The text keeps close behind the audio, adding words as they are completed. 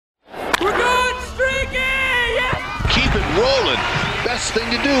best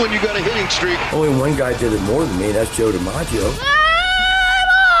thing to do when you got a hitting streak. Only one guy did it more than me. That's Joe DiMaggio.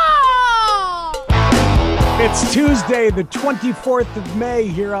 It's Tuesday, the 24th of May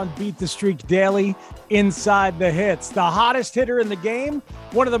here on Beat the Streak Daily, Inside the Hits. The hottest hitter in the game,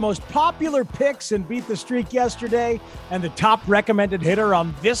 one of the most popular picks in Beat the Streak yesterday, and the top recommended hitter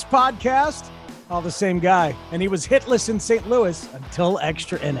on this podcast, all the same guy. And he was hitless in St. Louis until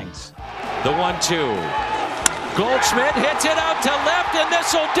extra innings. The 1-2. Goldschmidt hits it out to left, and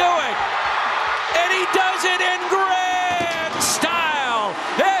this will do it. And he does it in grand style.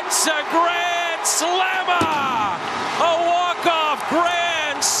 It's a grand slammer. A walk-off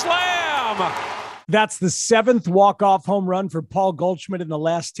grand slam. That's the seventh walk-off home run for Paul Goldschmidt in the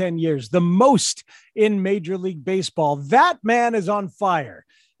last 10 years, the most in Major League Baseball. That man is on fire.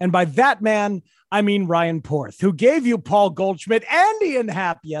 And by that man, I mean Ryan Porth, who gave you Paul Goldschmidt and Ian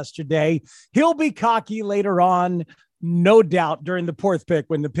Happ yesterday. He'll be cocky later on, no doubt, during the Porth pick,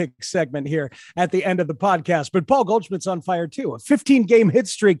 when the pick segment here at the end of the podcast. But Paul Goldschmidt's on fire too. A 15-game hit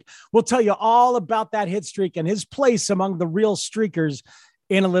streak. We'll tell you all about that hit streak and his place among the real streakers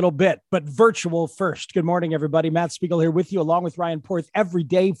in a little bit, but virtual first. Good morning, everybody. Matt Spiegel here with you, along with Ryan Porth, every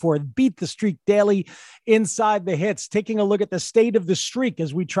day for Beat the Streak Daily, Inside the Hits, taking a look at the state of the streak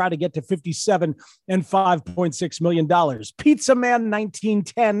as we try to get to 57 and $5.6 million. Pizza Man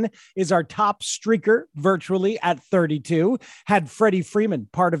 1910 is our top streaker virtually at 32. Had Freddie Freeman,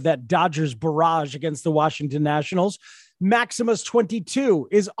 part of that Dodgers barrage against the Washington Nationals. Maximus 22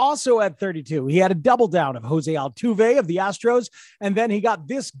 is also at 32. He had a double down of Jose Altuve of the Astros, and then he got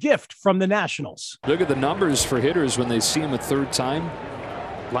this gift from the Nationals. Look at the numbers for hitters when they see him a third time.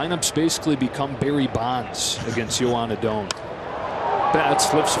 Lineups basically become Barry Bonds against Yoan Adon. Betts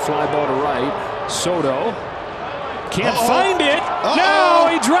flips a fly ball to right. Soto can't find it. No,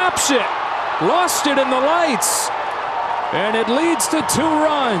 he drops it. Lost it in the lights. And it leads to 2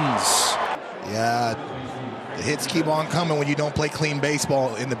 runs. Yeah. The hits keep on coming when you don't play clean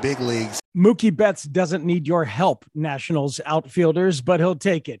baseball in the big leagues. Mookie Betts doesn't need your help, Nationals outfielders, but he'll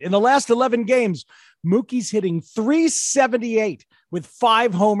take it. In the last 11 games, Mookie's hitting .378 with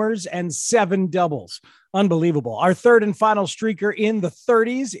 5 homers and 7 doubles. Unbelievable. Our third and final streaker in the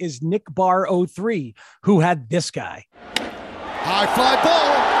 30s is Nick Barr 03, who had this guy. High fly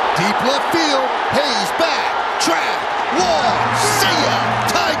ball, deep left field, Hayes back, track, wall, see ya,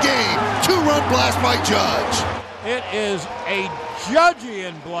 tie game, 2-run blast by Judge. It is a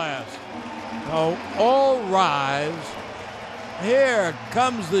Judgian blast. So all rise. Here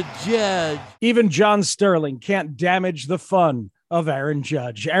comes the Judge. Even John Sterling can't damage the fun of Aaron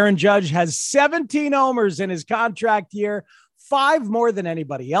Judge. Aaron Judge has 17 homers in his contract year, 5 more than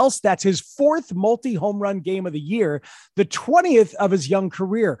anybody else. That's his 4th multi-home run game of the year, the 20th of his young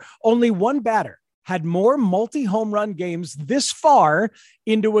career. Only one batter had more multi-home run games this far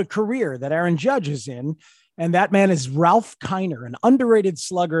into a career that Aaron Judge is in, and that man is Ralph Kiner, an underrated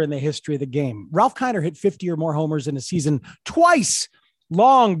slugger in the history of the game. Ralph Kiner hit 50 or more homers in a season twice,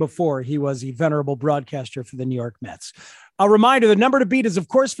 long before he was a venerable broadcaster for the New York Mets. A reminder, the number to beat is, of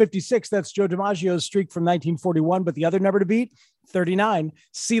course, 56. That's Joe DiMaggio's streak from 1941, but the other number to beat, 39.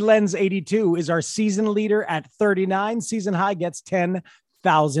 C-Lens 82 is our season leader at 39. Season high gets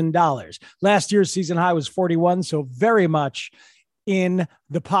 $10,000. Last year's season high was 41, so very much in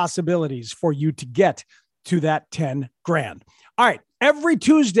the possibilities for you to get to that 10 grand. All right. Every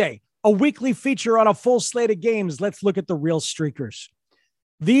Tuesday, a weekly feature on a full slate of games. Let's look at the real streakers.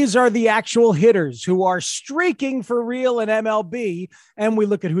 These are the actual hitters who are streaking for real in MLB, and we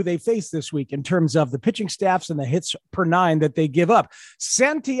look at who they face this week in terms of the pitching staffs and the hits per 9 that they give up.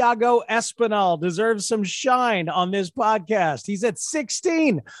 Santiago Espinal deserves some shine on this podcast. He's at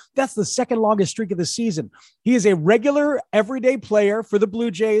 16. That's the second longest streak of the season. He is a regular, everyday player for the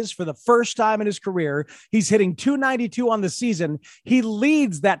Blue Jays for the first time in his career. He's hitting .292 on the season. He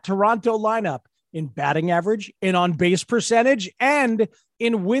leads that Toronto lineup in batting average, in on-base percentage, and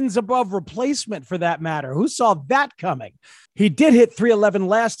in wins above replacement, for that matter. Who saw that coming? He did hit .311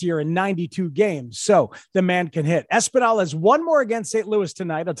 last year in 92 games, so the man can hit. Espinal has 1 more against St. Louis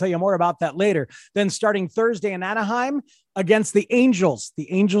tonight. I'll tell you more about that later. Then starting Thursday in Anaheim against the Angels.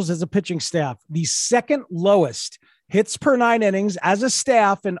 The Angels as a pitching staff, the second lowest hits per 9 innings as a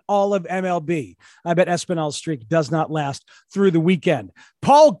staff in all of MLB. I bet Espinal's streak does not last through the weekend.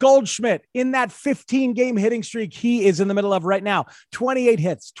 Paul Goldschmidt in that 15-game hitting streak he is in the middle of right now. 28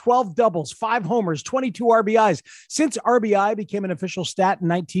 hits, 12 doubles, 5 homers, 22 RBIs. Since RBI became an official stat in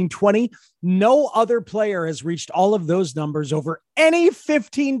 1920, no other player has reached all of those numbers over any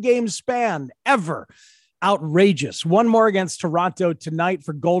 15-game span ever. outrageous. One more against Toronto tonight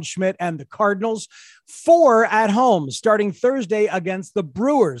for Goldschmidt and the Cardinals. 4 at home starting Thursday against the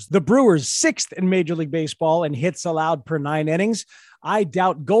Brewers. The Brewers 6th in Major League Baseball in hits allowed per 9 innings. I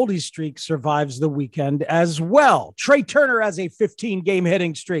doubt Goldie's streak survives the weekend as well. Trey Turner has a 15-game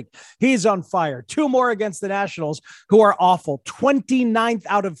hitting streak. He's on fire. 2 more against the Nationals, who are awful. 29th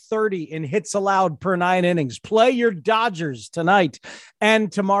out of 30 in hits allowed per 9 innings. Play your Dodgers tonight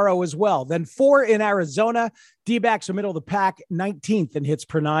and tomorrow as well. Then 4 in Arizona. D-backs are middle of the pack, 19th in hits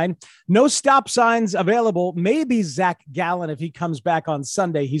per 9. No stop signs available. Maybe Zach Gallen, if he comes back on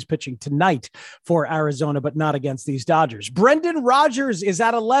Sunday. He's pitching tonight for Arizona, but not against these Dodgers. Brendan Rodgers is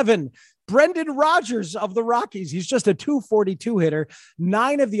at 11. Brendan Rodgers of the Rockies. He's just a 242 hitter.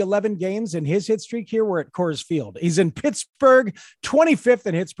 9 of the 11 games in his hit streak here were at Coors Field. He's in Pittsburgh, 25th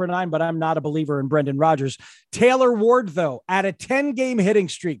in hits per 9, but I'm not a believer in Brendan Rodgers. Taylor Ward, though, at a 10-game hitting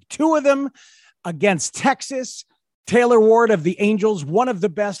streak. 2 of them against Texas. Taylor Ward of the Angels, one of the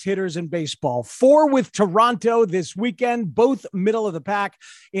best hitters in baseball. 4 with Toronto this weekend, both middle of the pack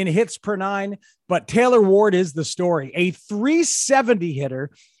in hits per 9. But Taylor Ward is the story. A 370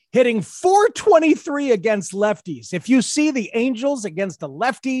 hitter hitting 423 against lefties. If you see the Angels against a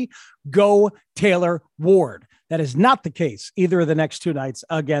lefty, go Taylor Ward. That is not the case either of the next 2 nights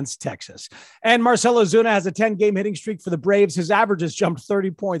against Texas. And Marcell Ozuna has a 10-game hitting streak for the Braves. His average has jumped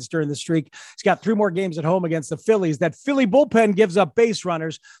 30 points during the streak. He's got 3 more games at home against the Phillies. That Philly bullpen gives up base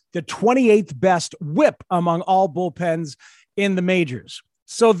runners, the 28th best whip among all bullpens in the majors.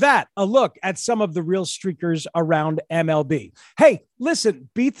 So that, a look at some of the real streakers around MLB. Hey, listen,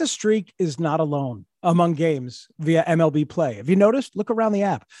 Beat the Streak is not alone among games via MLB Play. Have you noticed? Look around the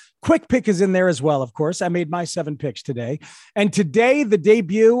app. Quick Pick is in there as well, of course. I made my 7 picks today. And today, the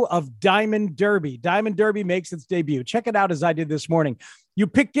debut of Diamond Derby. Diamond Derby makes its debut. Check it out as I did this morning. You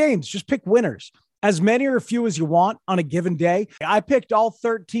pick games, just pick winners. As many or few as you want on a given day. I picked all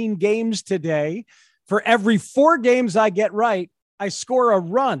 13 games today. For every 4 games I get right, I score a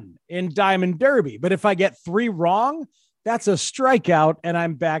run in Diamond Derby. But if I get 3 wrong, that's a strikeout and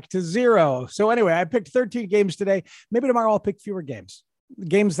I'm back to 0. So anyway, I picked 13 games today. Maybe tomorrow I'll pick fewer games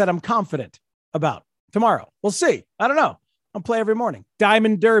that I'm confident about tomorrow. We'll see. I don't know. I'll play every morning.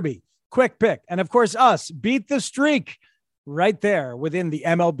 Diamond Derby, Quick Pick. And of course, us, Beat the Streak right there within the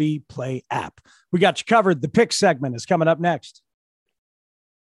MLB Play app. We got you covered. The pick segment is coming up next.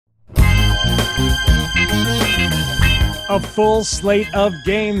 A full slate of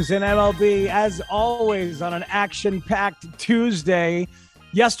games in MLB, as always, on an action-packed Tuesday.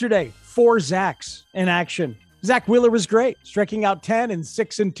 Yesterday, 4 Zacks in action. Zach Wheeler was great, striking out 10 and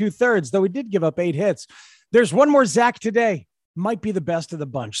 6 2/3, though he did give up 8 hits. There's one more Zach today. Might be the best of the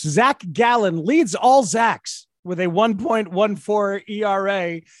bunch. Zach Gallen leads all Zacks with a 1.14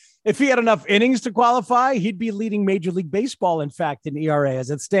 ERA. If he had enough innings to qualify, he'd be leading Major League Baseball, in fact, in ERA. As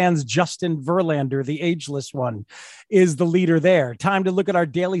it stands, Justin Verlander, the ageless one, is the leader there. Time to look at our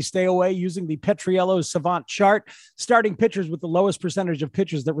daily stay away using the Petriello Savant chart. Starting pitchers with the lowest percentage of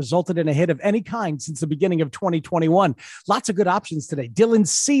pitches that resulted in a hit of any kind since the beginning of 2021. Lots of good options today. Dylan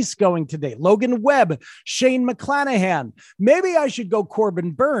Cease going today. Logan Webb, Shane McClanahan. Maybe I should go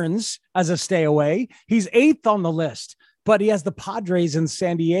Corbin Burns as a stay away. He's 8th on the list, but he has the Padres in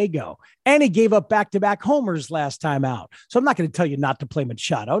San Diego, and he gave up back-to-back homers last time out. So I'm not going to tell you not to play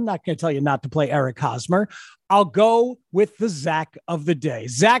Machado. I'm not going to tell you not to play Eric Hosmer. I'll go with the Zach of the day.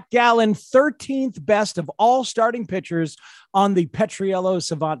 Zach Gallen, 13th best of all starting pitchers on the Petriello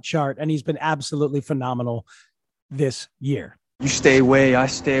Savant chart, and he's been absolutely phenomenal this year. You stay away, I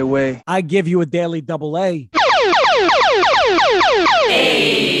stay away. I give you a daily AA.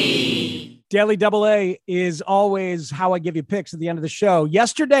 Daily AA is always how I give you picks at the end of the show.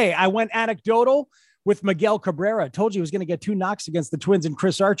 Yesterday, I went anecdotal with Miguel Cabrera. I told you he was going to get 2 knocks against the Twins and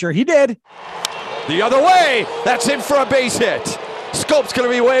Chris Archer. He did. The other way. That's in for a base hit. Scope's going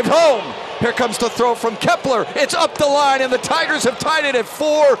to be waved home. Here comes the throw from Kepler. It's up the line, and the Tigers have tied it at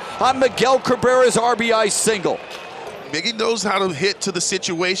 4 on Miguel Cabrera's RBI single. Miggy knows how to hit to the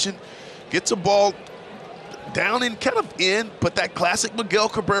situation, gets a ball down and kind of in, but that classic Miguel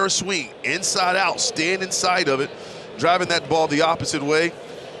Cabrera swing, inside out, staying inside of it, driving that ball the opposite way,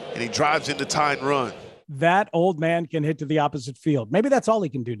 and he drives into tie and run. That old man can hit to the opposite field. Maybe that's all he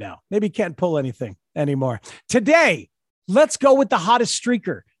can do now. Maybe he can't pull anything anymore. Today, let's go with the hottest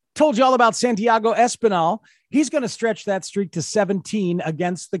streaker. Told you all about Santiago Espinal. He's going to stretch that streak to 17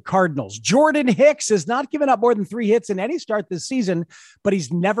 against the Cardinals. Jordan Hicks has not given up more than 3 hits in any start this season, but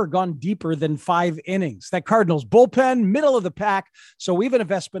he's never gone deeper than 5 innings. That Cardinals bullpen, middle of the pack. So even if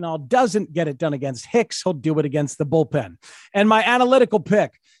Espinal doesn't get it done against Hicks, he'll do it against the bullpen. And my analytical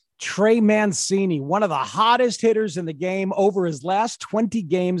pick, Trey Mancini, one of the hottest hitters in the game. Over his last 20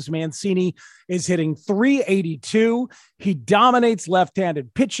 games, Mancini is hitting .382. He dominates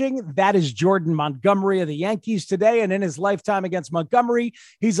left-handed pitching. That is Jordan Montgomery of the Yankees today. And in his lifetime against Montgomery,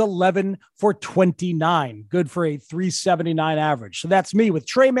 he's 11 for 29. Good for a .379 average. So that's me with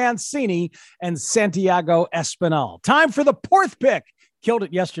Trey Mancini and Santiago Espinal. Time for the fourth pick. Killed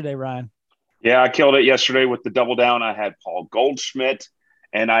it yesterday, Ryan. Yeah, I killed it yesterday with the double down. I had Paul Goldschmidt.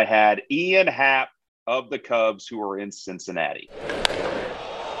 And I had Ian Happ of the Cubs, who are in Cincinnati.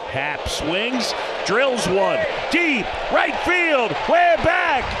 Happ swings, drills one, deep, right field, way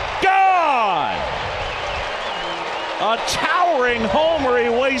back, gone! A towering homer, he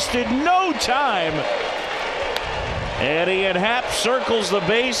wasted no time. And Ian Happ circles the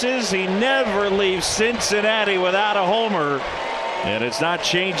bases. He never leaves Cincinnati without a homer, and it's not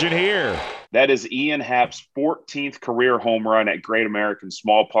changing here. That is Ian Happ's 14th career home run at Great American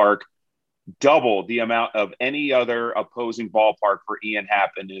Small Park, double the amount of any other opposing ballpark for Ian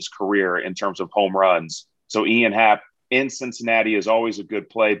Happ in his career in terms of home runs. So Ian Happ in Cincinnati is always a good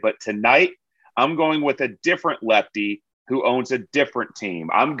play. But tonight, I'm going with a different lefty who owns a different team.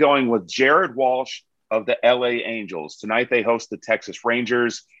 I'm going with Jared Walsh of the LA Angels. Tonight, they host the Texas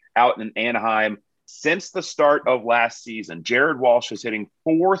Rangers out in Anaheim. Since the start of last season, Jared Walsh is hitting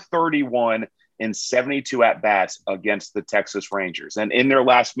 .431 in 72 at-bats against the Texas Rangers. And in their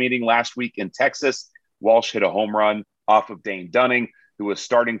last meeting last week in Texas, Walsh hit a home run off of Dane Dunning, who is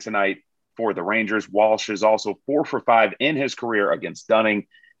starting tonight for the Rangers. Walsh is also 4 for 5 in his career against Dunning.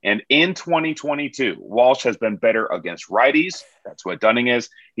 And in 2022, Walsh has been better against righties. That's what Dunning is.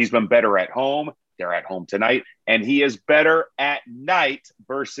 He's been better at home. They're at home tonight. And he is better at night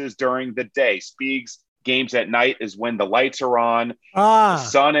versus during the day. Speaks games at night is when the lights are on, the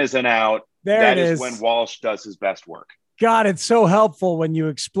sun isn't out. That is when Walsh does his best work. God, it's so helpful when you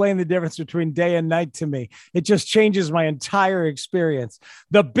explain the difference between day and night to me. It just changes my entire experience.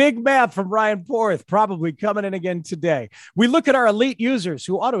 The big math from Ryan Porth probably coming in again today. We look at our elite users,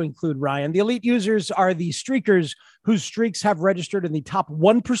 who ought to include Ryan. The elite users are the streakers whose streaks have registered in the top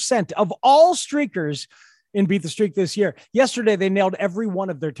 1% of all streakers in Beat the Streak this year. Yesterday, they nailed every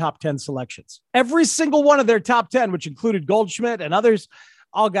one of their top 10 selections. Every single one of their top 10, which included Goldschmidt and others,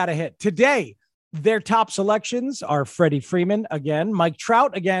 all got a hit. Today, their top selections are Freddie Freeman again, Mike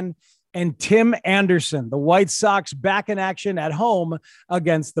Trout again, and Tim Anderson. The White Sox back in action at home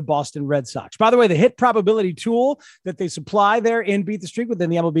against the Boston Red Sox. By the way, the hit probability tool that they supply there in Beat the Streak within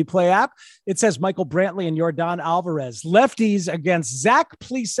the MLB Play app, it says Michael Brantley and Yordan Alvarez. Lefties against Zach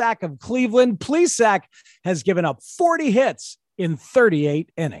Plesac of Cleveland. Plesac has given up 40 hits in 38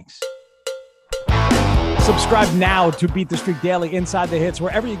 innings. Subscribe now to Beat the Streak Daily Inside the Hits,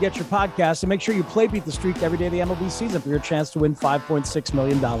 wherever you get your podcasts, and make sure you play Beat the Streak every day of the MLB season for your chance to win $5.6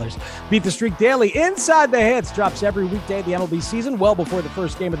 million. Beat the Streak Daily Inside the Hits drops every weekday of the MLB season, well before the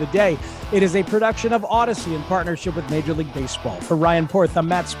first game of the day. It is a production of Odyssey in partnership with Major League Baseball. For Ryan Porth, I'm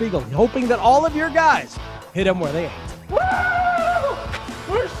Matt Spiegel, hoping that all of your guys hit them where they ain't. Woo!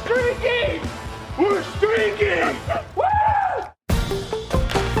 We're streaking! We're streaking! Woo!